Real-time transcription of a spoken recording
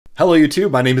Hello YouTube,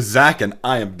 my name is Zach and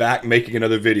I am back making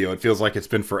another video. It feels like it's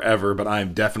been forever, but I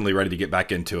am definitely ready to get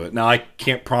back into it. Now I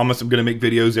can't promise I'm going to make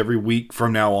videos every week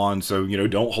from now on, so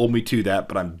don't hold me to that,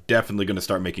 but I'm definitely going to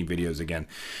start making videos again.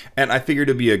 And I figured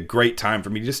it'd be a great time for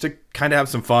me just to kind of have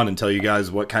some fun and tell you guys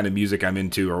what kind of music I'm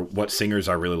into or what singers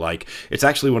I really like. It's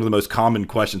actually one of the most common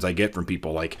questions I get from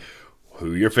people, like,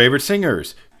 who are your favorite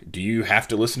singers? Do you have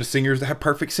to listen to singers that have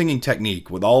perfect singing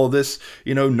technique? With all of this,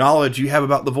 knowledge you have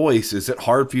about the voice, is it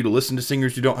hard for you to listen to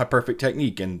singers who don't have perfect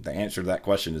technique? And the answer to that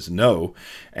question is no.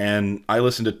 And I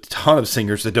listen to a ton of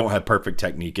singers that don't have perfect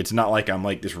technique. It's not like I'm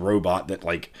like this robot that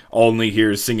only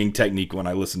hears singing technique when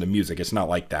I listen to music. It's not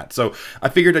like that. So I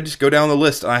figured I'd just go down the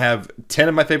list. I have 10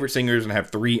 of my favorite singers and I have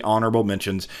 3 honorable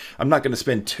mentions. I'm not going to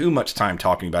spend too much time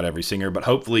talking about every singer, but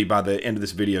hopefully by the end of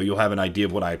this video, you'll have an idea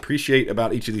of what I appreciate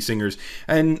about each of these singers.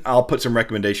 And I'll put some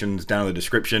recommendations down in the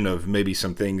description of maybe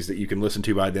some things that you can listen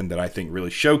to by them that I think really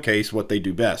showcase what they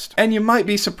do best. And you might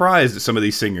be surprised at some of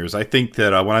these singers. I think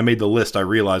that when I made the list, I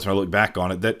realized when I look back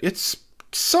on it that it's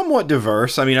somewhat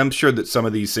diverse. I mean, I'm sure that some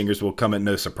of these singers will come at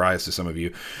no surprise to some of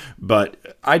you, but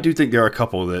I do think there are a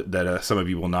couple that some of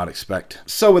you will not expect.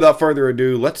 So without further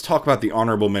ado, let's talk about the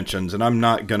honorable mentions, and I'm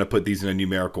not going to put these in a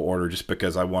numerical order just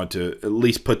because I want to at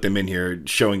least put them in here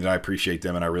showing that I appreciate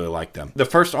them and I really like them. The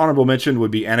first honorable mention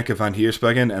would be Anneke van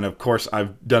Giersbergen, and of course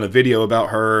I've done a video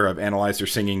about her. I've analyzed her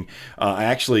singing. I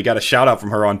actually got a shout out from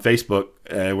her on Facebook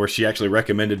where she actually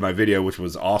recommended my video, which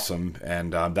was awesome,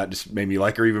 and that just made me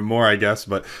like her even more, I guess.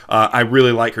 But I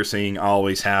really like her singing. I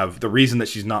always have. The reason that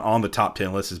she's not on the top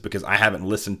 10 list is because I haven't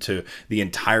listened to the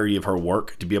entirety of her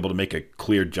work to be able to make a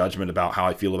clear judgment about how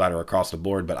I feel about her across the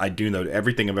board, but I do know that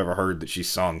everything I've ever heard that she's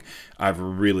sung, I've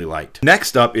really liked.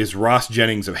 Next up is Ross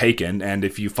Jennings of Haken, and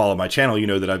if you follow my channel, you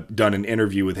know that I've done an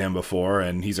interview with him before,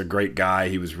 and he's a great guy.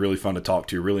 He was really fun to talk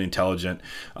to, really intelligent.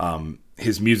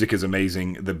 His music is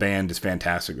amazing. The band is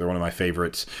fantastic. They're one of my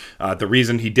favorites. The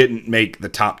reason he didn't make the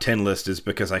top 10 list is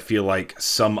because I feel like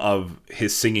some of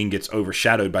his singing gets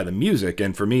overshadowed by the music.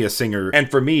 And for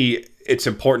me, it's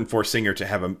important for a singer to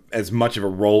have as much of a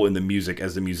role in the music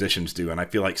as the musicians do. And I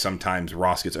feel like sometimes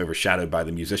Ross gets overshadowed by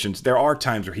the musicians. There are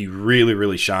times where he really,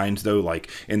 really shines, though, like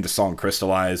in the song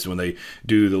Crystallized, when they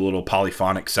do the little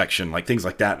polyphonic section, things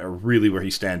like that are really where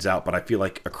he stands out. But I feel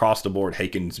like across the board,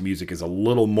 Haken's music is a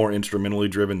little more instrumentally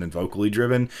driven than vocally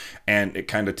driven, and it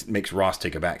kind of makes Ross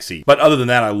take a back seat. But other than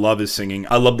that, I love his singing.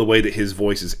 I love the way that his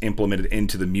voice is implemented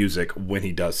into the music when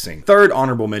he does sing. Third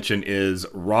honorable mention is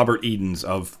Robert Edens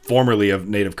formerly of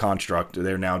Native Construct.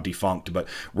 They're now defunct, but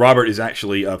Robert is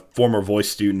actually a former voice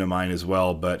student of mine as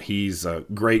well, but he's a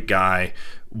great guy.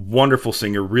 Wonderful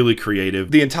singer, really creative.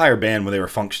 The entire band, when they were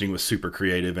functioning, was super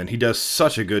creative, and he does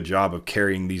such a good job of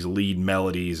carrying these lead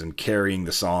melodies and carrying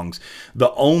the songs.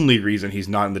 The only reason he's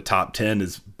not in the top 10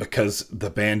 is because the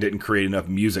band didn't create enough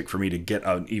music for me to get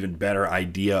an even better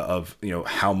idea of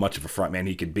how much of a frontman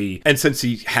he could be. And since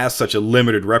he has such a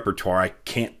limited repertoire, I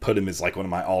can't put him as one of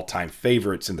my all-time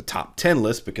favorites in the top 10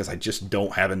 list because I just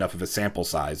don't have enough of a sample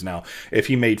size. Now, if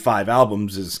he made 5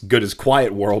 albums as good as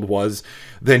Quiet World was,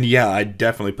 then yeah, I'd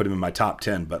definitely put him in my top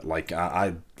 10, but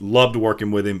I loved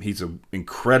working with him. He's an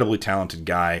incredibly talented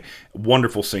guy,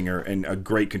 wonderful singer, and a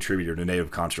great contributor to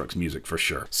Native Construct's music for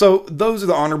sure. So those are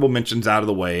the honorable mentions out of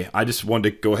the way. I just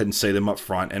wanted to go ahead and say them up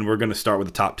front, and we're going to start with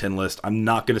the top 10 list. I'm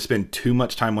not going to spend too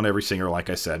much time on every singer, like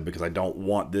I said, because I don't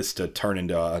want this to turn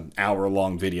into an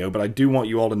hour-long video, but I do want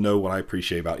you all to know what I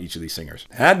appreciate about each of these singers.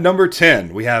 At number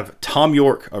 10, we have Thom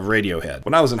Yorke of Radiohead.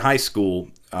 When I was in high school,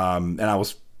 and I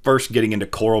was first getting into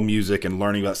choral music and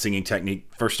learning about singing technique,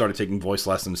 first started taking voice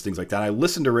lessons, things like that, I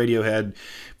listened to Radiohead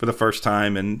for the first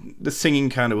time, and the singing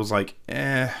kind of was like,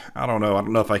 I don't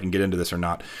know if I can get into this or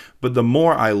not. But the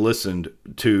more I listened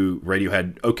to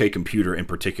Radiohead, OK Computer in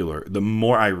particular, the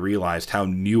more I realized how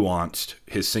nuanced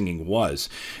his singing was.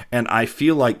 And I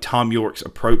feel like Thom Yorke's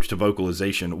approach to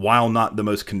vocalization, while not the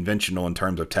most conventional in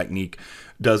terms of technique,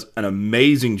 does an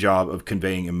amazing job of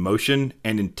conveying emotion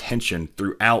and intention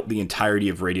throughout the entirety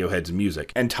of Radiohead's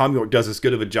music. And Thom Yorke does as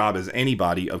good of a job as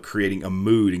anybody of creating a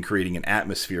mood and creating an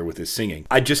atmosphere with his singing.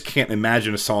 I just can't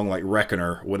imagine a song like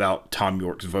Reckoner without Thom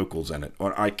Yorke's vocals in it.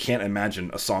 Or I can't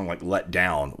imagine a song like Let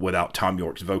Down without Thom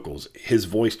Yorke's vocals. His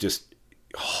voice just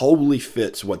wholly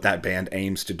fits what that band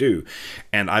aims to do.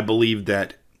 And I believe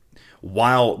that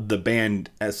while the band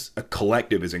as a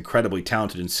collective is incredibly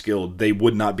talented and skilled, they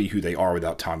would not be who they are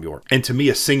without Thom Yorke. And to me,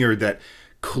 a singer that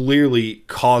clearly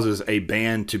causes a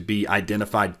band to be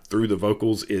identified through the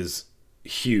vocals is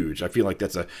huge. I feel like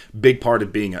that's a big part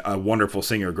of being a wonderful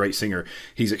singer, a great singer.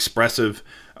 He's expressive.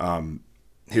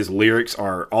 His lyrics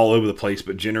are all over the place,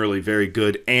 but generally very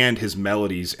good, and his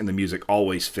melodies and the music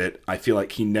always fit. I feel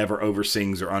like he never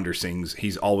oversings or undersings.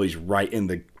 He's always right in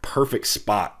the perfect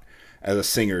spot as a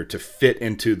singer to fit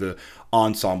into the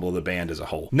ensemble of the band as a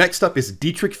whole. Next up is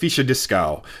Dietrich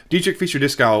Fischer-Dieskau. Dietrich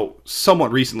Fischer-Dieskau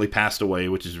somewhat recently passed away,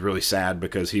 which is really sad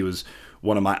because he was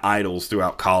one of my idols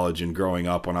throughout college and growing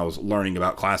up when I was learning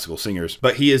about classical singers.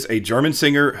 But he is a German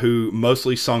singer who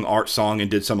mostly sung art song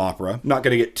and did some opera. Not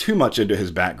going to get too much into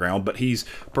his background, but he's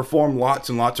performed lots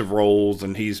and lots of roles,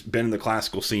 and he's been in the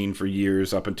classical scene for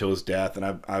years up until his death, and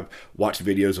I've watched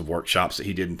videos of workshops that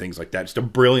he did and things like that. Just a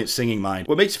brilliant singing mind.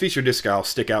 What makes Fischer-Dieskau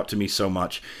stick out to me so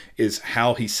much is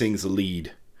how he sings the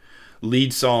lead.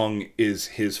 Lead song is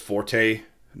his forte,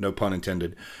 no pun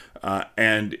intended.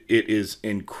 And it is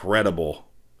incredible.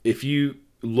 If you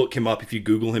look him up, if you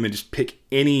Google him and just pick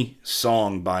any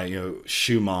song by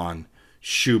Schumann,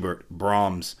 Schubert,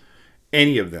 Brahms,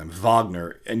 any of them,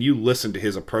 Wagner, and you listen to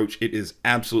his approach, it is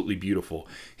absolutely beautiful.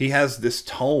 He has this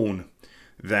tone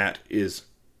that is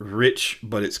rich,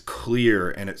 but it's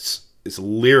clear, and it's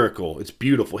lyrical. It's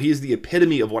beautiful. He is the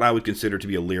epitome of what I would consider to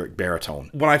be a lyric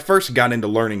baritone. When I first got into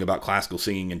learning about classical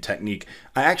singing and technique,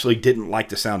 I actually didn't like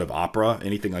the sound of opera,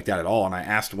 anything like that at all. And I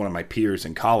asked one of my peers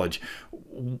in college,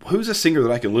 who's a singer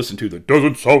that I can listen to that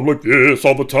doesn't sound like this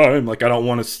all the time? Like, I don't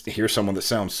want to hear someone that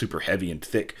sounds super heavy and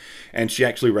thick. And she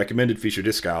actually recommended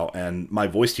Fischer-Dieskau, and my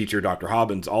voice teacher, Dr.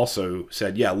 Hobbins, also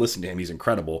said, yeah, listen to him. He's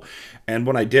incredible. And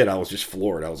when I did, I was just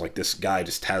floored. I was like, this guy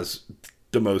just has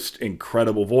the most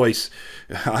incredible voice.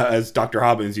 As Dr.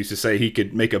 Hobbins used to say, he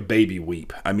could make a baby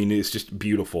weep. I mean, it's just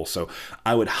beautiful. So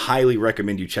I would highly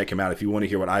recommend you check him out if you want to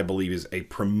hear what I believe is a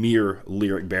premier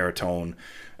lyric baritone.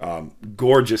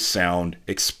 Gorgeous sound,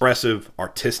 expressive,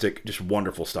 artistic, just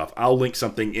wonderful stuff. I'll link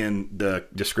something in the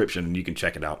description and you can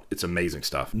check it out. It's amazing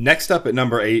stuff. Next up at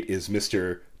number 8 is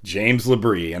Mr. James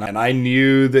LaBrie, and I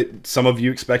knew that some of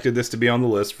you expected this to be on the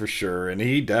list for sure, and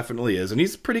he definitely is, and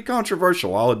he's pretty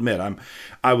controversial, I'll admit.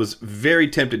 I was very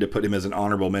tempted to put him as an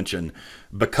honorable mention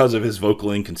because of his vocal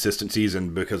inconsistencies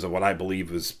and because of what I believe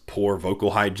was poor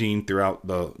vocal hygiene throughout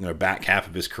the back half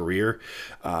of his career.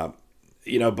 But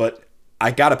I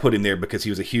got to put him there because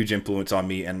he was a huge influence on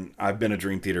me, and I've been a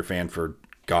Dream Theater fan for,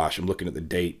 gosh, I'm looking at the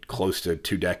date, close to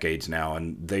 2 decades now,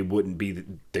 and they wouldn't be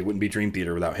Dream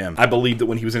Theater without him. I believe that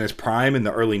when he was in his prime in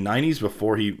the early 90s,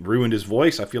 before he ruined his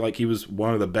voice, I feel like he was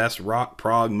one of the best rock,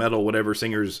 prog, metal, whatever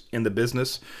singers in the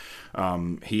business.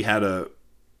 He had a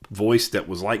voice that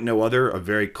was like no other, a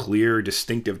very clear,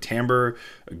 distinctive timbre,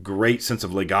 a great sense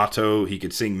of legato. He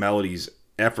could sing melodies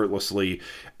effortlessly,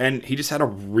 and he just had a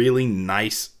really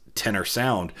nice tenor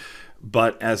sound.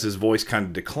 But as his voice kind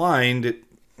of declined, it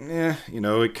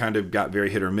kind of got very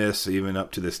hit or miss even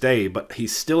up to this day, but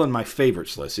he's still in my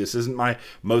favorites list. This isn't my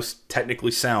most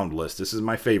technically sound list. This is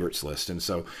my favorites list. And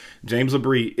so James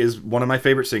LaBrie is one of my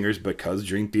favorite singers because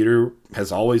Dream Theater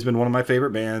has always been one of my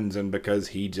favorite bands, and because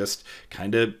he just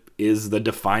kind of is the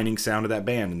defining sound of that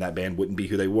band, and that band wouldn't be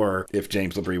who they were if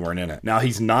James LaBrie weren't in it. Now,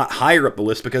 he's not higher up the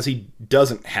list because he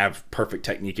doesn't have perfect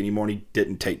technique anymore, and he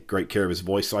didn't take great care of his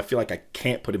voice, so I feel like I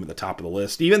can't put him at the top of the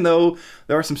list, even though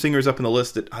there are some singers up in the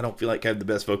list that I don't feel like have the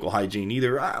best vocal hygiene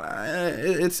either.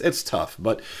 It's tough,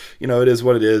 but it is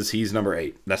what it is. He's number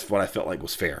 8. That's what I felt like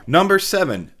was fair. Number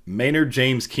 7, Maynard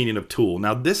James Keenan of Tool.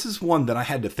 Now, this is one that I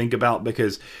had to think about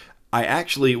because I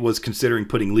actually was considering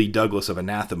putting Lee Douglas of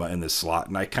Anathema in this slot,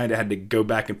 and I kind of had to go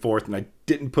back and forth, and I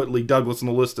didn't put Lee Douglas on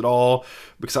the list at all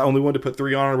because I only wanted to put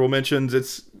 3 honorable mentions.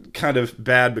 It's kind of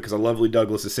bad because I love Lee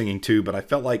Douglas' singing too, but I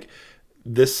felt like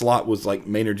this slot was like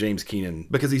Maynard James Keenan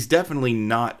because he's definitely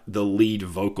not the lead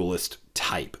vocalist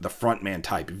type, the frontman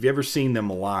type. If you've ever seen them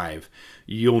live,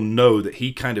 you'll know that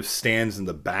he kind of stands in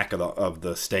the back of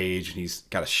the stage, and he's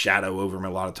got a shadow over him a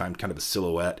lot of times, kind of a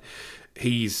silhouette.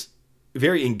 He's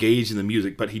very engaged in the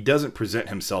music, but he doesn't present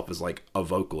himself as like a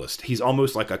vocalist. He's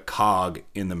almost like a cog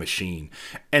in the machine.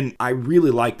 And I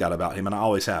really like that about him, and I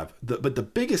always have. But the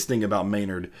biggest thing about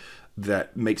Maynard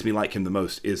that makes me like him the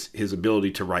most is his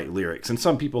ability to write lyrics. And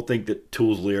some people think that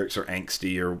Tool's lyrics are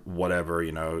angsty or whatever,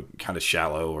 kind of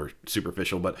shallow or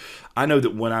superficial. But I know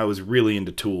that when I was really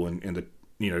into Tool in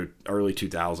the early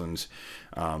 2000s,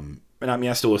 and I mean,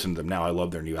 I still listen to them now. I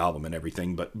love their new album and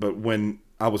everything. But when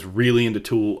I was really into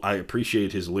Tool, I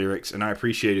appreciated his lyrics, and I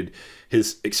appreciated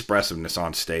his expressiveness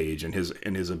on stage and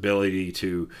his ability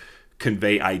to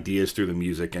convey ideas through the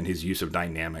music and his use of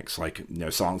dynamics, like, you know,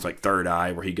 songs like Third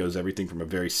Eye, where he goes everything from a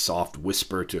very soft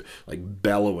whisper to like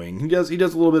bellowing. He does a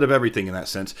little bit of everything in that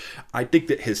sense. I think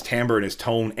that his timbre and his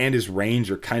tone and his range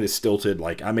are kind of stilted.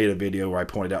 Like, I made a video where I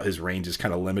pointed out his range is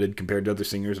kind of limited compared to other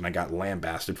singers, and I got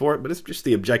lambasted for it, but it's just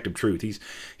the objective truth.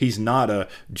 He's not a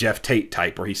Jeff Tate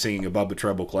type where he's singing above the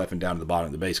treble clef and down to the bottom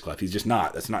of the bass clef. He's just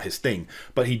not. That's not his thing.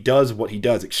 But he does what he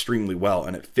does extremely well,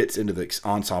 and it fits into the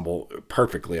ensemble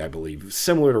perfectly, I believe.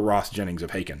 Similar to Ross Jennings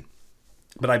of Haken.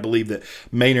 But I believe that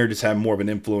Maynard has had more of an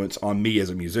influence on me as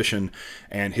a musician,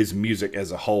 and his music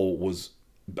as a whole was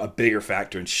a bigger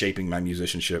factor in shaping my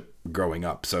musicianship growing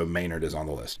up. So Maynard is on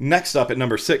the list. Next up at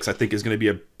number 6, I think is going to be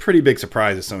a pretty big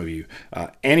surprise to some of you.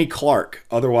 Annie Clark,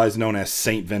 otherwise known as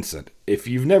St. Vincent. If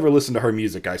you've never listened to her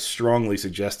music, I strongly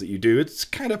suggest that you do. It's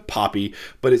kind of poppy,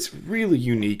 but it's really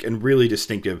unique and really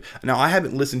distinctive. Now, I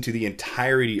haven't listened to the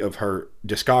entirety of her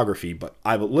discography, but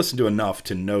I've listened to enough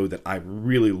to know that I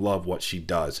really love what she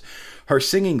does. Her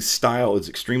singing style is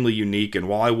extremely unique, and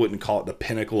while I wouldn't call it the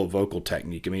pinnacle of vocal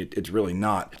technique, I mean, it's really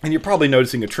not. And you're probably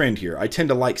noticing a trend here. I tend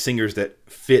to like singers that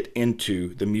fit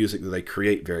into the music that they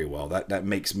create very well. That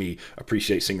makes me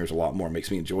appreciate singers a lot more,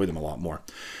 makes me enjoy them a lot more.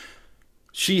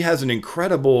 She has an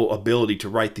incredible ability to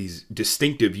write these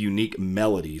distinctive, unique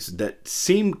melodies that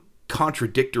seem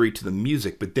contradictory to the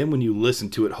music, but then when you listen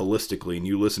to it holistically and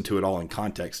you listen to it all in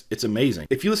context, it's amazing.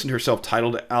 If you listen to her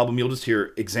self-titled album, you'll just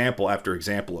hear example after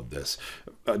example of this.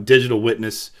 Digital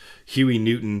Witness, Huey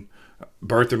Newton,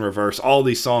 Birth in Reverse, all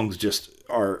these songs just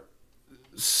are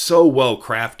so well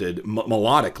crafted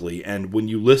melodically, and when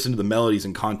you listen to the melodies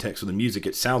in context of the music,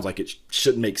 it sounds like it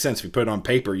shouldn't make sense. If you put it on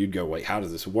paper, you'd go, wait, how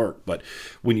does this work? But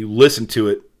when you listen to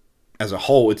it as a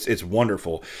whole, it's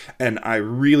wonderful. And I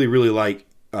really like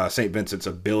St. Vincent's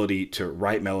ability to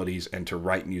write melodies and to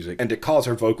write music, and to cause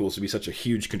her vocals to be such a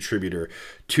huge contributor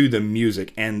to the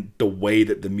music and the way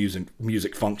that the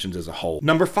music functions as a whole.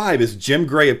 Number 5 is Jim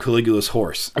Gray of Caligula's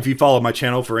Horse. If you follow my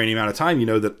channel for any amount of time, you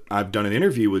know that I've done an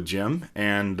interview with Jim,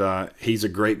 and he's a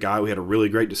great guy. We had a really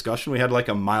great discussion. We had like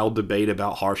a mild debate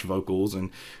about harsh vocals and,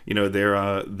 you know,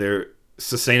 their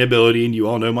sustainability, and you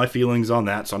all know my feelings on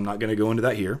that, so I'm not going to go into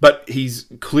that here. But he's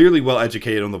clearly well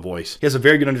educated on the voice. He has a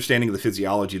very good understanding of the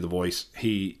physiology of the voice.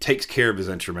 He takes care of his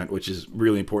instrument, which is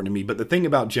really important to me. But the thing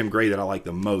about Jim Gray that I like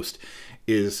the most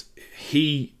is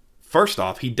first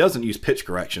off, he doesn't use pitch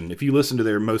correction. If you listen to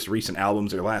their most recent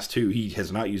albums, their last 2, he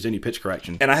has not used any pitch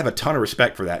correction. And I have a ton of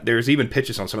respect for that. There's even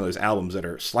pitches on some of those albums that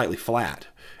are slightly flat.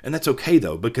 And that's okay,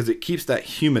 though, because it keeps that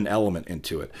human element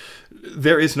into it.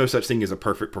 There is no such thing as a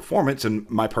perfect performance, and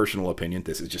my personal opinion,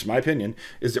 this is just my opinion,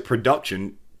 is that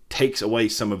production takes away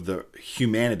some of the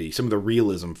humanity, some of the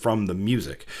realism from the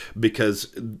music,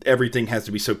 because everything has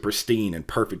to be so pristine and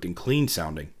perfect and clean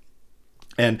sounding.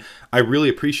 And I really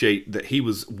appreciate that he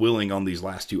was willing on these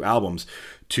last 2 albums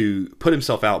to put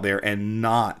himself out there and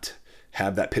not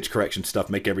have that pitch correction stuff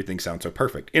make everything sound so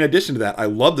perfect. In addition to that, I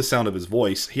love the sound of his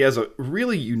voice. He has a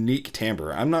really unique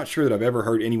timbre. I'm not sure that I've ever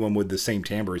heard anyone with the same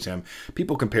timbre as him.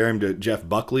 People compare him to Jeff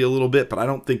Buckley a little bit, but I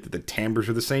don't think that the timbres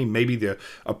are the same. Maybe the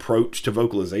approach to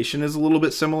vocalization is a little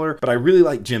bit similar, but I really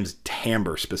like Jim's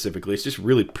timbre specifically. It's just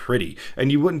really pretty,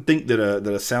 and you wouldn't think that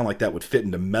a sound like that would fit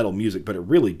into metal music, but it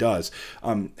really does.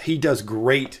 He does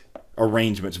great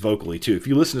arrangements vocally too. If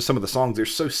you listen to some of the songs, they're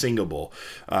so singable.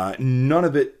 None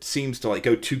of it seems to like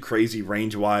go too crazy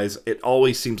range wise. It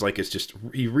always seems like it's just,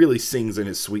 he really sings in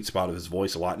his sweet spot of his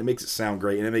voice a lot, and it makes it sound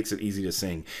great, and it makes it easy to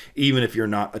sing even if you're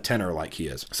not a tenor like he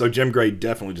is. So Jim Gray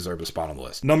definitely deserves a spot on the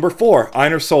list. Number 4,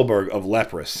 Einar Solberg of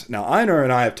Leprous. Now Einar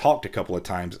and I have talked a couple of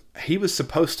times. He was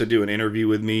supposed to do an interview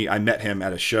with me. I met him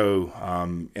at a show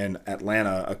in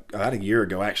Atlanta about a year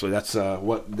ago, actually. That's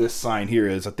what this sign here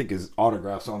is. I think his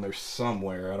autograph's on there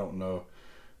somewhere. I don't know,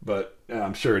 but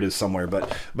I'm sure it is somewhere.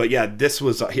 But yeah, this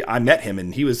was I met him,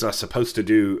 and he was supposed to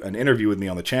do an interview with me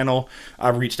on the channel.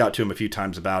 I've reached out to him a few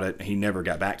times about it. He never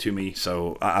got back to me,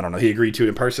 so I don't know. He agreed to it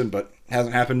in person, but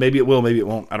hasn't happened. Maybe it will, maybe it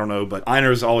won't. I don't know. But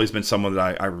Einar's always been someone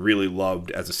that I really loved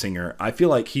as a singer. I feel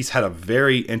like he's had a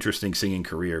very interesting singing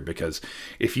career, because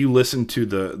if you listen to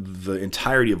the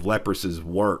entirety of Leprous's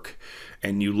work,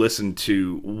 and you listen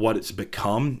to what it's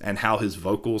become and how his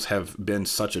vocals have been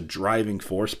such a driving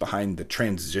force behind the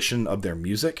transition of their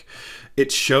music,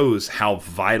 it shows how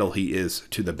vital he is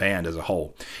to the band as a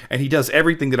whole. And he does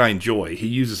everything that I enjoy. He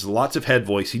uses lots of head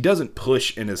voice. He doesn't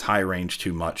push in his high range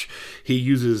too much. He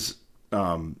uses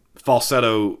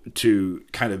falsetto to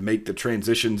kind of make the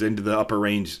transitions into the upper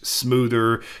range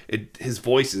smoother. His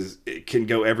voice it can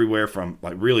go everywhere from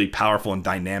like really powerful and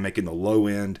dynamic in the low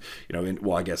end,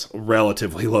 well, I guess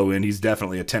relatively low end. He's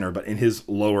definitely a tenor, but in his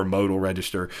lower modal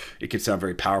register, it can sound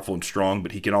very powerful and strong,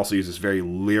 but he can also use this very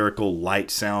lyrical, light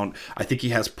sound. I think he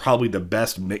has probably the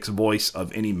best mixed voice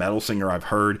of any metal singer I've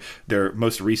heard. Their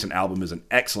most recent album is an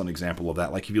excellent example of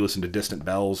that. Like if you listen to Distant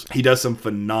Bells, he does some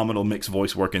phenomenal mixed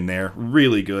voice work in there.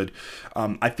 Really good.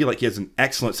 I feel like he has an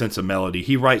excellent sense of melody.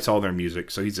 He writes all their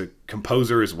music, so he's a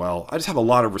composer as well. I just have a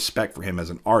lot of respect for him as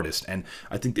an artist, and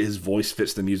I think that his voice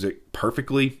fits the music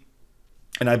perfectly.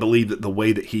 And I believe that the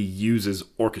way that he uses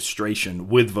orchestration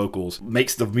with vocals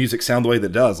makes the music sound the way that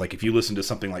it does. Like if you listen to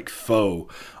something like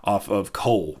Faux off of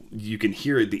Cole, you can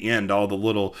hear at the end all the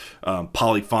little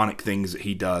polyphonic things that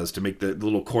he does to make the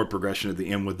little chord progression at the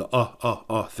end with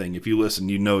the thing. If you listen,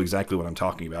 you know exactly what I'm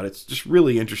talking about. It's just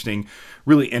really interesting,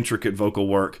 really intricate vocal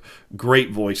work. Great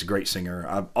voice, great singer.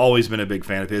 I've always been a big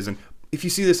fan of his. And if you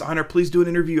see this, Einar, please do an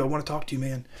interview. I want to talk to you,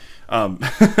 man.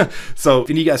 So if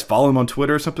any of you guys follow him on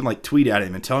Twitter or something, like tweet at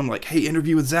him and tell him like, hey,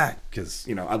 interview with Zach, because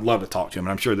I'd love to talk to him,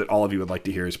 and I'm sure that all of you would like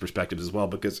to hear his perspectives as well,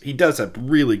 because he does have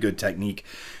really good technique,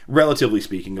 relatively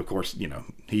speaking. Of course,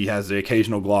 he has the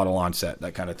occasional glottal onset,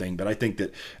 that kind of thing, but I think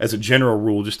that as a general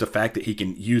rule, just the fact that he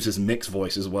can use his mixed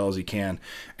voice as well as he can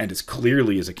and as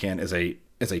clearly as he can is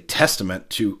a testament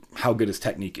to how good his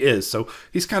technique is. So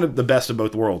he's kind of the best of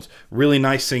both worlds. Really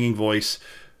nice singing voice,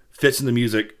 fits in the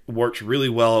music, works really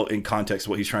well in context of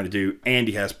what he's trying to do, and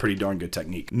he has pretty darn good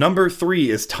technique. Number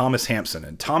 3 is Thomas Hampson,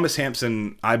 and Thomas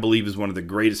Hampson, I believe, is one of the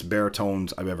greatest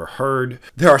baritones I've ever heard.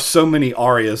 There are so many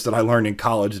arias that I learned in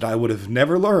college that I would have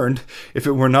never learned if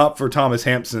it were not for Thomas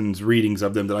Hampson's readings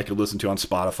of them that I could listen to on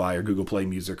Spotify or Google Play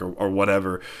Music or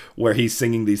whatever, where he's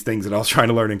singing these things that I was trying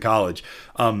to learn in college.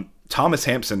 Thomas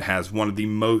Hampson has one of the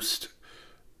most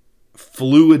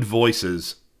fluid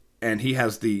voices, and he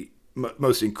has the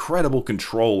most incredible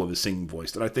control of his singing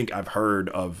voice that I think I've heard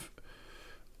of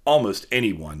almost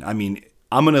anyone. I mean,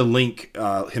 I'm going to link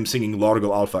him singing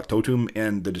Largo al Factotum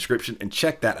in the description, and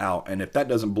check that out. And if that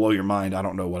doesn't blow your mind, I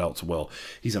don't know what else will.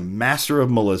 He's a master of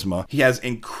melisma. He has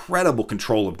incredible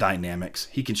control of dynamics.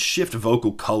 He can shift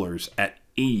vocal colors at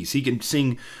ease. He can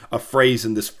sing a phrase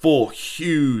in this full,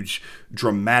 huge,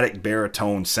 dramatic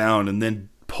baritone sound and then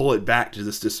pull it back to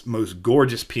this most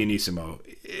gorgeous pianissimo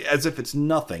as if it's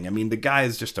nothing. I mean, the guy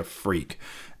is just a freak.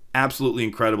 Absolutely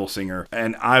incredible singer,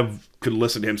 and I could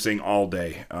listen to him sing all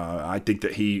day. I think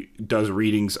that he does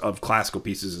readings of classical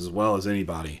pieces as well as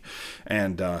anybody,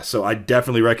 and so I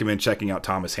definitely recommend checking out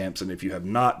Thomas Hampson. If you have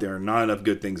not, there are not enough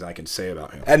good things I can say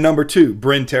about him. At number 2,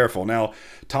 Bryn Terfel. Now,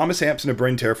 Thomas Hampson and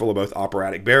Bryn Terfel are both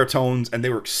operatic baritones, and they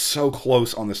were so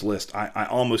close on this list. I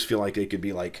almost feel like they could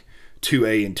be like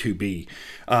 2A and 2B.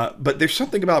 But there's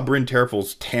something about Bryn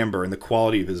Terfel's timbre and the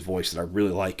quality of his voice that I really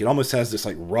like. It almost has this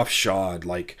like roughshod,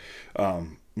 like,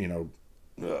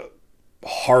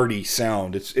 hearty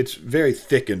sound. It's very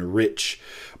thick and rich,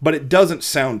 but it doesn't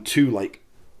sound too like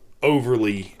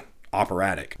overly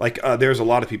operatic. Like there's a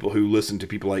lot of people who listen to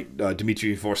people like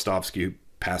Dmitry Forstovsky, who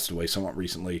passed away somewhat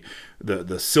recently,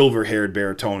 the silver-haired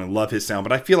baritone, and love his sound,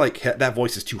 but I feel like that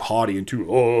voice is too haughty and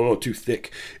too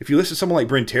thick. If you listen to someone like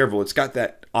Bryn Terfel, it's got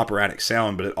that operatic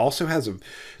sound, but it also has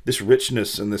this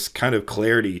richness and this kind of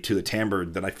clarity to the timbre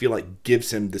that I feel like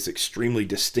gives him this extremely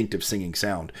distinctive singing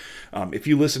sound. If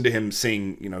you listen to him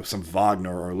sing, some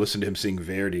Wagner, or listen to him sing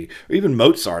Verdi, or even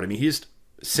Mozart, I mean, he just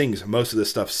sings most of this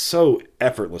stuff so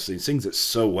effortlessly, sings it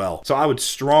so well. So I would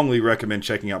strongly recommend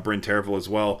checking out Bryn Terfel as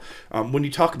well. When you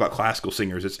talk about classical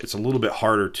singers, it's a little bit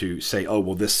harder to say, oh,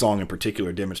 well, this song in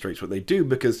particular demonstrates what they do,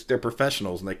 because they're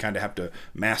professionals and they kind of have to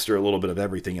master a little bit of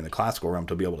everything in the classical realm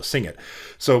to be able to sing it.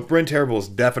 So Bryn Terfel is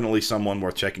definitely someone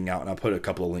worth checking out, and I'll put a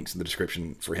couple of links in the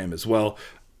description for him as well.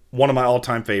 One of my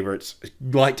all-time favorites.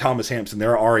 Like Thomas Hampson,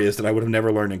 there are arias that I would have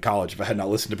never learned in college if I had not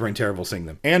listened to Bryn Terfel sing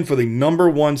them. And for the number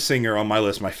 1 singer on my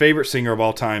list, my favorite singer of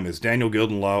all time is Daniel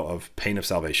Gildenlow of Pain of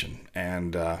Salvation.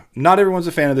 And not everyone's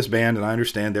a fan of this band, and I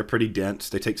understand they're pretty dense.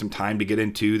 They take some time to get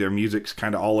into. Their music's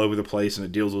kind of all over the place, and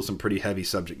it deals with some pretty heavy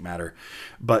subject matter.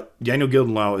 But Daniel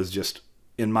Gildenlow is just,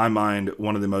 in my mind,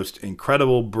 one of the most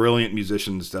incredible, brilliant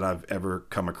musicians that I've ever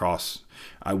come across.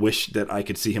 I wish that I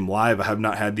could see him live. I have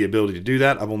not had the ability to do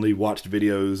that. I've only watched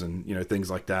videos and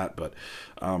things like that. But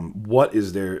what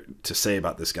is there to say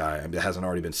about this guy that hasn't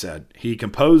already been said? He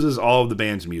composes all of the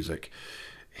band's music.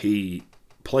 He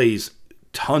plays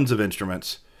tons of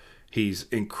instruments. He's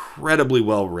incredibly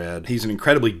well read. He's an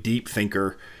incredibly deep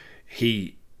thinker.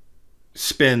 He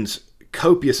spends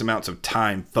copious amounts of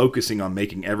time focusing on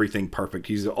making everything perfect.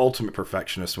 He's the ultimate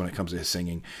perfectionist when it comes to his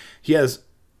singing. He has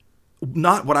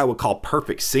not what I would call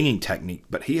perfect singing technique,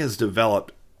 but he has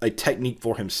developed a technique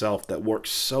for himself that works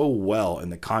so well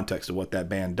in the context of what that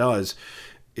band does.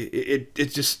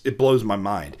 It blows my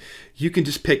mind. You can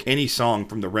just pick any song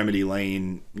from the Remedy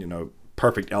Lane,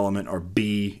 Perfect Element or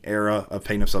B era of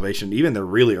Pain of Salvation, even the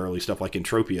really early stuff like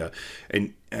Entropia,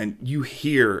 and you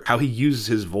hear how he uses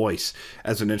his voice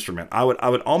as an instrument. I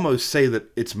would almost say that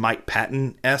it's Mike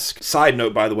Patton-esque. Side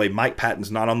note, by the way, Mike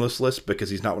Patton's not on this list because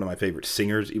he's not one of my favorite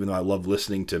singers. Even though I love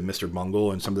listening to Mr.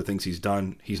 Bungle and some of the things he's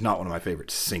done, he's not one of my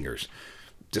favorite singers.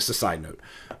 Just a side note.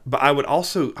 But I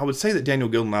would say that Daniel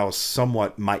Gildenlow is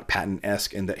somewhat Mike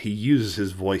Patton-esque in that he uses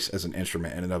his voice as an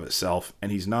instrument in and of itself,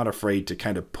 and he's not afraid to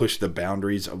kind of push the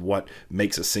boundaries of what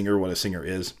makes a singer what a singer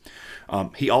is.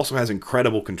 He also has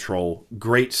incredible control,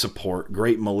 great support,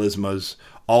 great melismas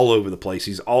all over the place.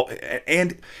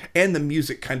 And the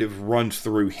music kind of runs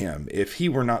through him. If he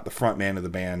were not the front man of the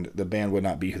band would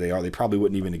not be who they are. They probably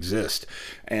wouldn't even exist.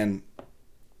 And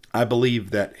I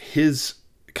believe that his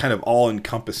kind of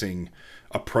all-encompassing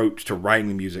approach to writing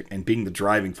the music and being the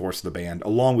driving force of the band,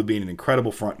 along with being an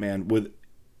incredible frontman with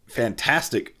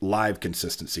fantastic live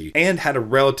consistency and had a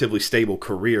relatively stable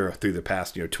career through the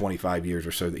past 25 years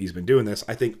or so that he's been doing this.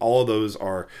 I think all of those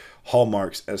are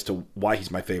hallmarks as to why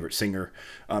he's my favorite singer.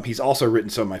 He's also written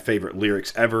some of my favorite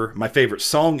lyrics ever. My favorite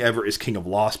song ever is King of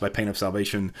Lost by Pain of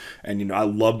Salvation, and I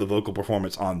love the vocal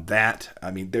performance on that. I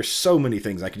mean, there's so many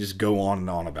things I could just go on and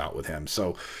on about with him.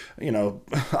 So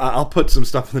I'll put some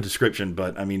stuff in the description,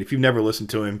 but I mean, if you've never listened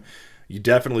to him, you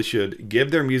definitely should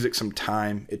give their music some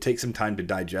time. It takes some time to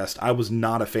digest. I was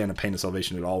not a fan of Pain of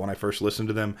Salvation at all when I first listened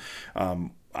to them.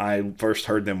 I first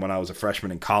heard them when I was a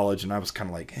freshman in college, and I was kind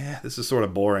of like, this is sort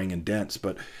of boring and dense.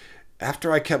 But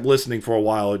after I kept listening for a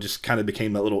while, it just kind of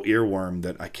became that little earworm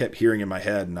that I kept hearing in my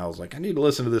head, and I was like, I need to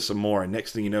listen to this some more. And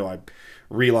next thing you know, I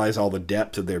realize all the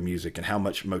depth of their music and how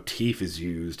much motif is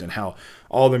used and how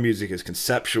all their music is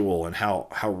conceptual and how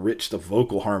rich the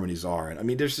vocal harmonies are. And I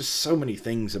mean, there's just so many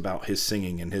things about his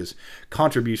singing and his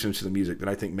contributions to the music that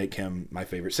I think make him my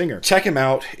favorite singer. Check him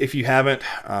out if you haven't.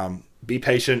 Be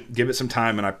patient, give it some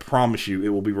time, and I promise you it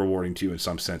will be rewarding to you in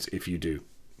some sense if you do.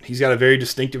 He's got a very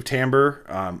distinctive timbre.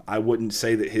 I wouldn't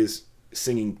say that his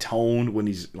singing tone when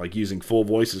he's like using full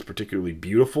voice is particularly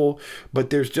beautiful, but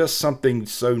there's just something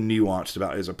so nuanced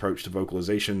about his approach to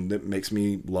vocalization that makes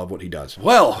me love what he does.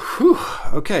 Well, whew,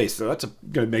 okay, so that's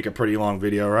gonna make a pretty long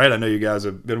video, right? I know you guys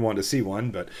have been wanting to see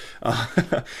one, but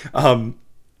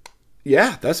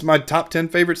yeah, that's my top 10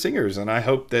 favorite singers, and I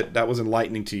hope that that was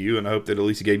enlightening to you, and I hope that at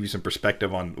least it gave you some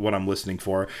perspective on what I'm listening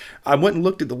for. I went and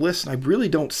looked at the list, and I really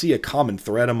don't see a common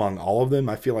thread among all of them.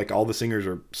 I feel like all the singers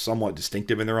are somewhat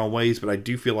distinctive in their own ways, but I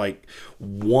do feel like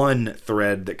one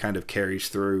thread that kind of carries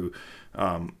through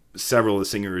several of the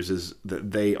singers is that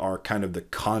they are kind of the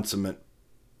consummate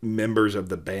members of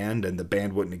the band, and the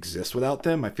band wouldn't exist without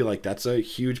them. I feel like that's a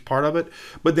huge part of it.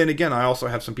 But then again, I also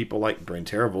have some people like Bryn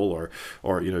Terfel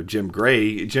or Jim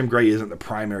Gray. Jim Gray isn't the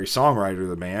primary songwriter of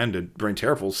the band, and Bryn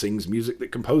Terfel sings music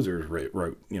that composers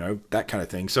wrote, that kind of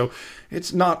thing. So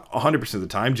it's not 100% of the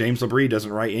time. James LaBrie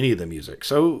doesn't write any of the music.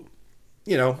 So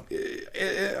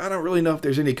I don't really know if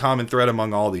there's any common thread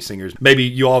among all these singers. Maybe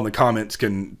you all in the comments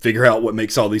can figure out what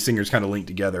makes all these singers kind of link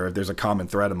together, if there's a common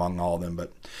thread among all of them.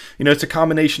 But, it's a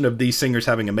combination of these singers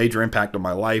having a major impact on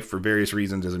my life for various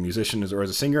reasons as a musician or as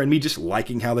a singer, and me just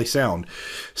liking how they sound.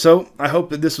 So I hope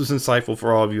that this was insightful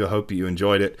for all of you. I hope you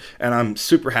enjoyed it, and I'm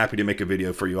super happy to make a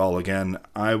video for you all again.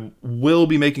 I will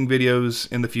be making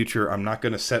videos in the future. I'm not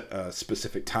going to set a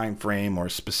specific time frame or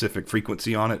a specific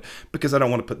frequency on it because I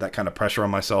don't want to put that kind of pressure on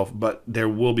myself, but there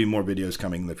will be more videos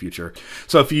coming in the future.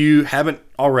 So if you haven't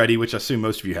already, which I assume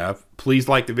most of you have, please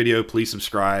like the video, please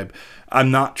subscribe.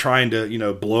 I'm not trying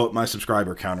to, blow up my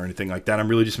subscriber count or anything like that. I'm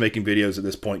really just making videos at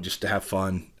this point just to have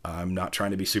fun. I'm not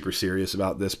trying to be super serious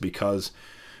about this because,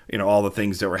 all the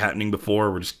things that were happening before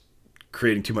were just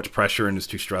creating too much pressure and it's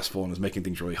too stressful and it's making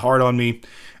things really hard on me.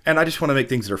 And I just want to make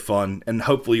things that are fun, and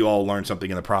hopefully you all learn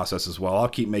something in the process as well. I'll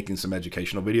keep making some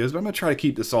educational videos, but I'm going to try to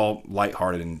keep this all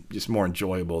lighthearted and just more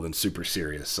enjoyable than super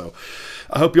serious. So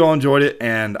I hope you all enjoyed it,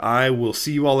 and I will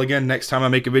see you all again next time I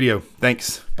make a video.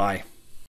 Thanks. Bye.